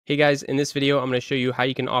Hey guys, in this video, I'm going to show you how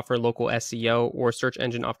you can offer local SEO or search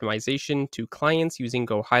engine optimization to clients using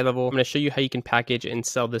GoHighLevel. I'm going to show you how you can package and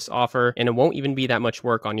sell this offer, and it won't even be that much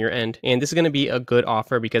work on your end. And this is going to be a good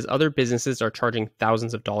offer because other businesses are charging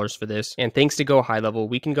thousands of dollars for this. And thanks to GoHighLevel,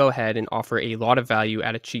 we can go ahead and offer a lot of value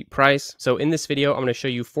at a cheap price. So in this video, I'm going to show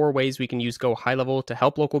you 4 ways we can use GoHighLevel to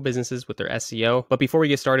help local businesses with their SEO. But before we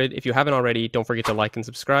get started, if you haven't already, don't forget to like and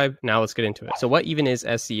subscribe. Now let's get into it. So what even is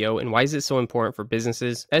SEO and why is it so important for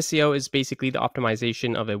businesses? SEO is basically the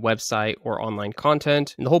optimization of a website or online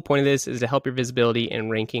content. And the whole point of this is to help your visibility and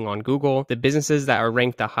ranking on Google. The businesses that are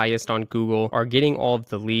ranked the highest on Google are getting all of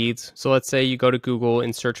the leads. So let's say you go to Google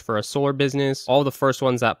and search for a solar business. All the first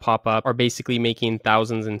ones that pop up are basically making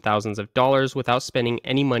thousands and thousands of dollars without spending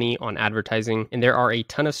any money on advertising. And there are a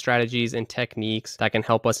ton of strategies and techniques that can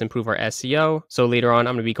help us improve our SEO. So later on,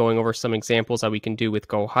 I'm going to be going over some examples that we can do with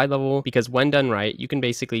GoHighLevel, because when done right, you can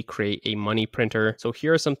basically create a money printer. So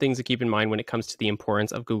here are some things to keep in mind when it comes to the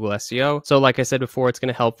importance of Google SEO. So like I said before, it's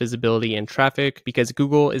going to help visibility and traffic because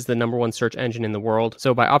Google is the #1 search engine in the world.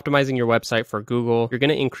 So by optimizing your website for Google, you're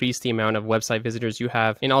going to increase the amount of website visitors you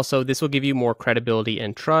have. And also this will give you more credibility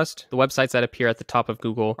and trust. The websites that appear at the top of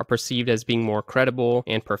Google are perceived as being more credible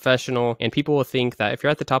and professional. And people will think that if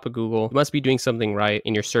you're at the top of Google, you must be doing something right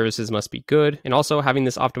and your services must be good. And also having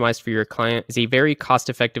this optimized for your client is a very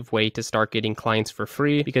cost-effective way to start getting clients for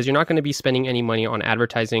free because you're not going to be spending any money on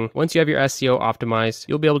advertising. Once you have your SEO optimized,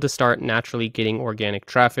 you'll be able to start naturally getting organic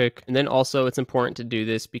traffic. And then also it's important to do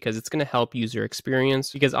this because it's going to help user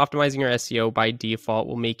experience, because optimizing your SEO by default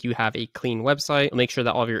will make you have a clean website. It'll make sure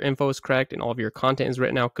that all of your info is correct and all of your content is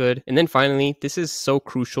written out good. And then finally, this is so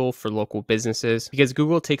crucial for local businesses because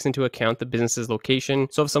Google takes into account the business's location.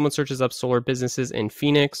 So if someone searches up solar businesses in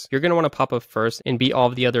Phoenix, you're going to want to pop up first and beat all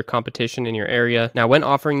of the other competition in your area. Now, when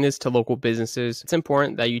offering this to local businesses, it's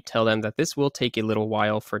important that you tell them that this will take a little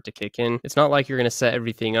while for it to kick in. It's not like you're going to set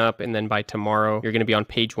everything up and then by tomorrow you're going to be on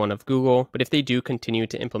page 1 of Google. But if they do continue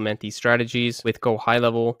to implement these strategies with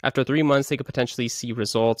GoHighLevel, after 3 months they could potentially see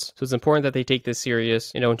results. So it's important that they take this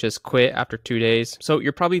serious and don't just quit after 2 days. So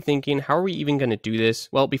you're probably thinking, how are we even going to do this?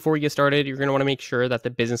 Well, before we get started, you're going to want to make sure that the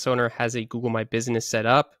business owner has a Google My Business set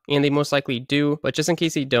up, and they most likely do. But just in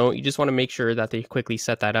case they don't, you just want to make sure that they quickly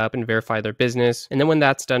set that up and verify their business. And then when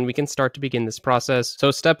that's done, we can start to begin this process.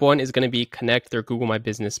 So step 1 is going to be connect their Google My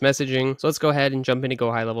Business messaging. So let's go ahead and jump into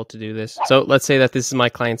GoHighLevel to do this. So let's say that this is my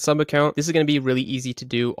client sub account. This is going to be really easy to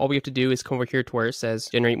do. All we have to do is come over here to where it says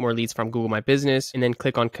generate more leads from Google My Business and then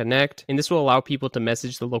click on connect. And this will allow people to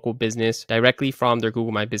message the local business directly from their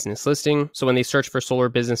Google My Business listing. So when they search for solar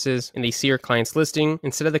businesses and they see your client's listing,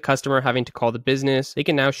 instead of the customer having to call the business, they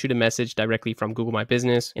can now shoot a message directly from Google My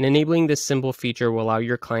Business. And enabling this simple feature will allow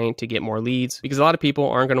your client to get more leads because a lot of people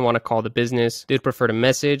aren't going to want to call the business. They'd prefer to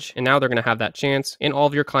message, and now they're going to have that chance. And all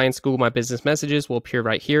of your clients' Google My Business messages will appear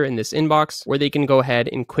right here in this inbox where they can go ahead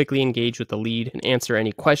and quickly engage with the lead and answer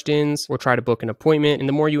any questions or try to book an appointment. And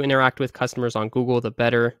the more you interact with customers on Google, the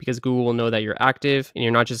better, because Google will know that you're active and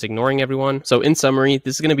you're not just ignoring everyone. So in summary,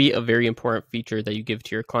 this is going to be a very important feature that you give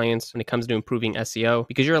to your clients when it comes to improving SEO,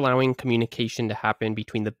 because you're allowing communication to happen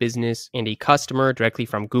between the business and a customer directly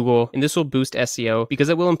from Google. And this will boost SEO because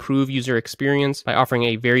it will improve user experience by offering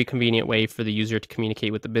a very convenient way for the user to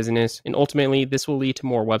communicate with the business. And ultimately, this will lead to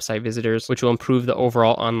more website visitors, which will improve the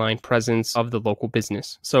overall online presence of the local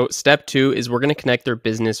business. So step 2 is we're going to connect their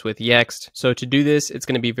business with Yext. So to do this, it's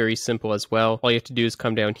going to be very simple as well. All you have to do is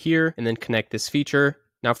come down here and then connect this feature.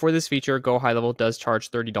 Now for this feature, GoHighLevel does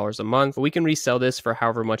charge $30 a month, but we can resell this for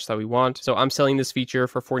however much that we want. So I'm selling this feature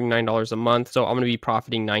for $49 a month. So I'm going to be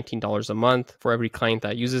profiting $19 a month for every client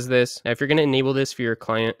that uses this. Now, if you're going to enable this for your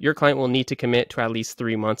client will need to commit to at least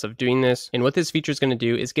 3 months of doing this. And what this feature is going to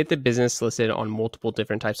do is get the business listed on multiple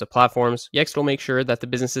different types of platforms. Yext will make sure that the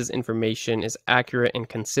business's information is accurate and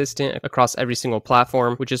consistent across every single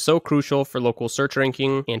platform, which is so crucial for local search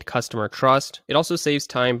ranking and customer trust. It also saves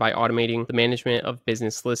time by automating the management of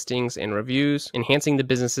business listings and reviews, enhancing the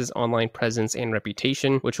business's online presence and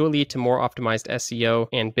reputation, which will lead to more optimized SEO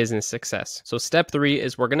and business success. So step 3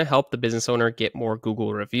 is we're going to help the business owner get more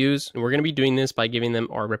Google reviews. And we're going to be doing this by giving them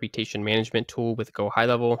our reputation management tool with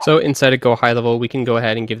GoHighLevel. So inside of GoHighLevel, we can go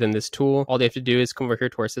ahead and give them this tool. All they have to do is come over here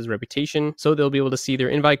to where it says reputation. So they'll be able to see their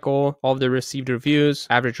invite goal, all of their received reviews,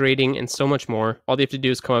 average rating, and so much more. All they have to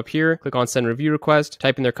do is come up here, click on send review request,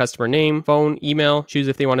 type in their customer name, phone, email, choose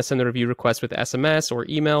if they want to send the review request with SMS or or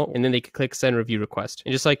email, and then they can click send review request.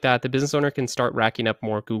 And just like that, the business owner can start racking up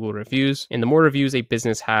more Google reviews. And the more reviews a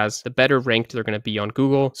business has, the better ranked they're going to be on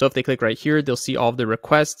Google. So if they click right here, they'll see all of the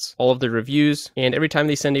requests, all of the reviews, and every time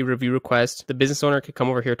they send a review request, the business owner can come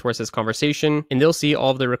over here towards this conversation, and they'll see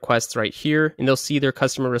all of the requests right here, and they'll see their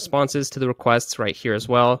customer responses to the requests right here as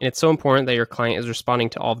well. And it's so important that your client is responding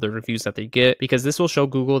to all of the reviews that they get, because this will show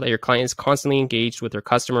Google that your client is constantly engaged with their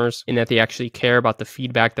customers and that they actually care about the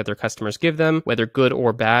feedback that their customers give them, whether good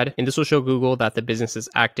or bad. And this will show Google that the business is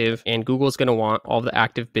active, and Google is going to want all the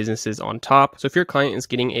active businesses on top. So if your client is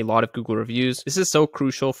getting a lot of Google reviews, this is so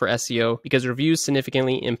crucial for SEO because reviews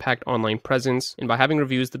significantly impact online presence. And by having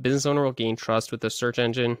reviews, the business owner will gain trust with the search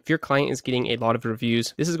engine. If your client is getting a lot of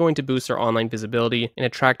reviews, this is going to boost their online visibility and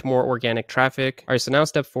attract more organic traffic. All right, so now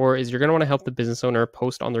step 4 is you're going to want to help the business owner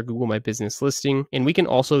post on their Google My Business listing. And we can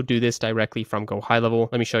also do this directly from GoHighLevel.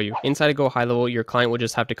 Let me show you. Inside of GoHighLevel, your client will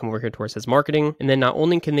just have to come over here towards his marketing. And then not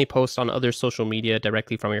only can they post on other social media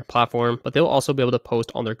directly from your platform, but they'll also be able to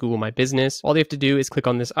post on their Google My Business. All they have to do is click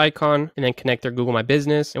on this icon and then connect their Google My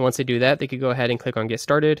Business. And once they do that, they could go ahead and click on get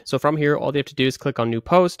started. So from here, all they have to do is click on new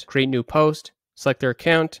post, create new post, select their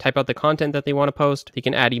account, type out the content that they want to post. They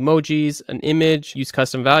can add emojis, an image, use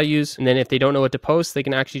custom values. And then if they don't know what to post, they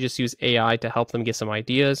can actually just use AI to help them get some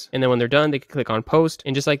ideas. And then when they're done, they can click on post.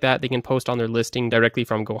 And just like that, they can post on their listing directly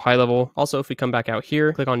from GoHighLevel. Also, if we come back out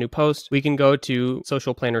here, click on new post, we can go to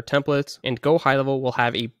social planner templates, and GoHighLevel will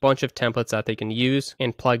have a bunch of templates that they can use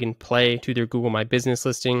and plug and play to their Google My Business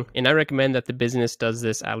listing. And I recommend that the business does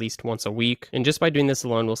this at least once a week. And just by doing this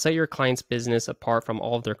alone, will set your client's business apart from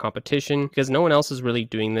all of their competition, because no one else is really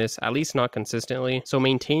doing this, at least not consistently. So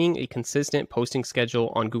maintaining a consistent posting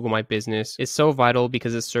schedule on Google My Business is so vital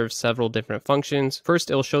because it serves several different functions. First,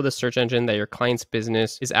 it'll show the search engine that your client's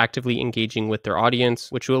business is actively engaging with their audience,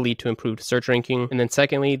 which will lead to improved search ranking. And then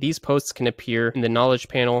secondly, these posts can appear in the knowledge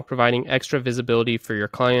panel, providing extra visibility for your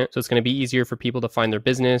client. So it's going to be easier for people to find their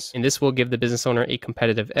business. And this will give the business owner a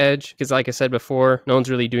competitive edge because, like I said before, no one's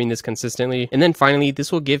really doing this consistently. And then finally,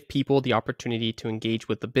 this will give people the opportunity to engage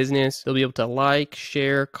with the business. They'll be able to like,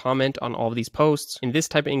 share, comment on all of these posts. And this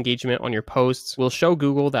type of engagement on your posts will show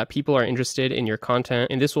Google that people are interested in your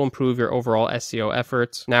content, and this will improve your overall SEO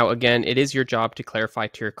efforts. Now, again, it is your job to clarify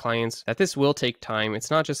to your clients that this will take time.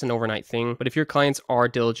 It's not just an overnight thing, but if your clients are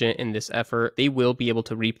diligent in this effort, they will be able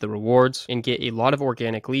to reap the rewards and get a lot of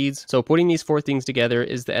organic leads. So putting these 4 things together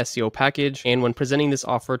is the SEO package. And when presenting this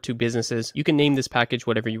offer to businesses, you can name this package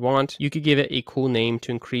whatever you want. You could give it a cool name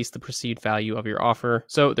to increase the perceived value of your offer.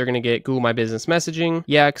 So they're going to get Google My Business messaging,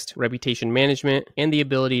 Yext, reputation management, and the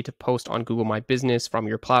ability to post on Google My Business from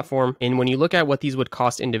your platform. And when you look at what these would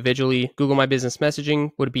cost individually, Google My Business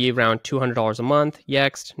messaging would be around $200 a month,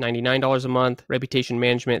 Yext, $99 a month, reputation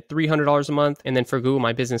management, $300 a month, and then for Google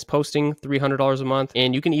My Business posting, $300 a month.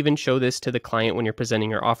 And you can even show this to the client when you're presenting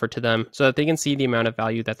your offer to them so that they can see the amount of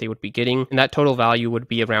value that they would be getting. And that total value would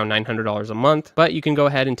be around $900 a month. But you can go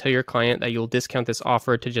ahead and tell your client that you'll discount this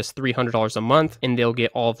offer to just $300 a month, and they'll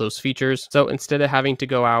get all of those features. So instead of having to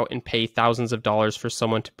go out and pay thousands of dollars for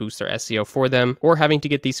someone to boost their SEO for them, or having to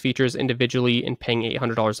get these features individually and paying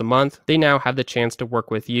 $800 a month, they now have the chance to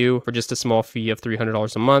work with you for just a small fee of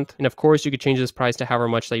 $300 a month. And of course, you could change this price to however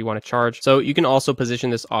much that you want to charge. So you can also position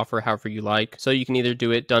this offer however you like. So you can either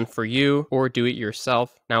do it done for you or do it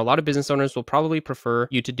yourself. Now, a lot of business owners will probably prefer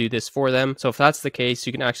you to do this for them. So if that's the case,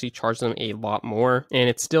 you can actually charge them a lot more, and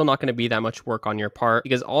it's still not going to be that much work on your part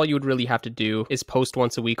because all you would really have to do is post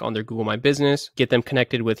once a week on their Google My Business, get them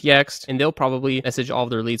connected with Yext, and they'll probably message all of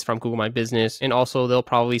their leads from Google My Business, and also they'll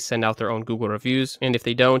probably send out their own Google reviews. And if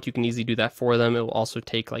they don't, you can easily do that for them. It will also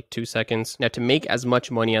take like 2 seconds. Now, to make as much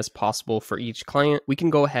money as possible for each client, we can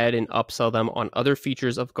go ahead and upsell them on other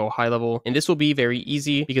features of GoHighLevel, and this will be very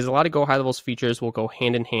easy because a lot of GoHighLevel's features will go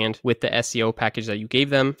hand in hand with the SEO package that you gave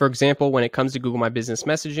them. For example, when it comes to Google My Business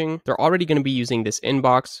messaging, they're already going to be using this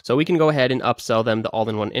inbox, so we can go ahead and upsell them the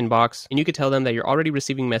all-in-one inbox. And you could tell them that you're already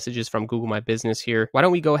receiving messages from Google My Business here. Why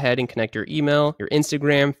don't we go ahead and connect your email, your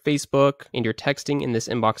Instagram, Facebook, and your texting in this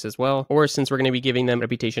inbox as well? Or since we're going to be giving them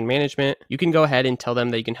reputation management, you can go ahead and tell them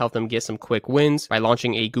that you can help them get some quick wins by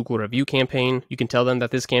launching a Google review campaign. You can tell them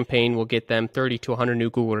that this campaign will get them 30 to 100 new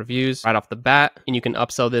Google reviews right off the bat, and you can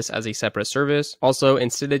upsell this as a separate service. Also,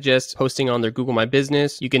 instead of just posting on their Google My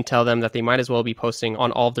Business, you can tell them that they might as well be posting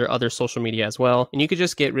on all of their other social media as well. And you could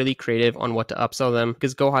just get really creative on what to upsell them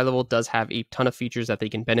because GoHighLevel does have a ton of features that they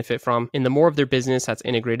can benefit from. snapshotsfunnels.com. And the more of their business that's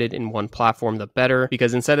integrated in one platform, the better,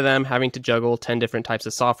 because instead of them having to juggle 10 different types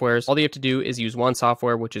of softwares, all they have to do is use one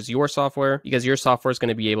software, which is your software, because your software is going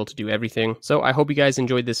to be able to do everything. So I hope you guys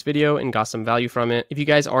enjoyed this video and got some value from it. If you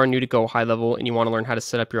guys are new to Go High Level and you want to learn how to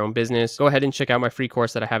set up your own business, go ahead and check out my free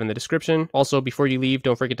course that I have in the description. Also, before you leave,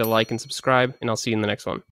 don't forget to like and subscribe, and I'll see you in the next one.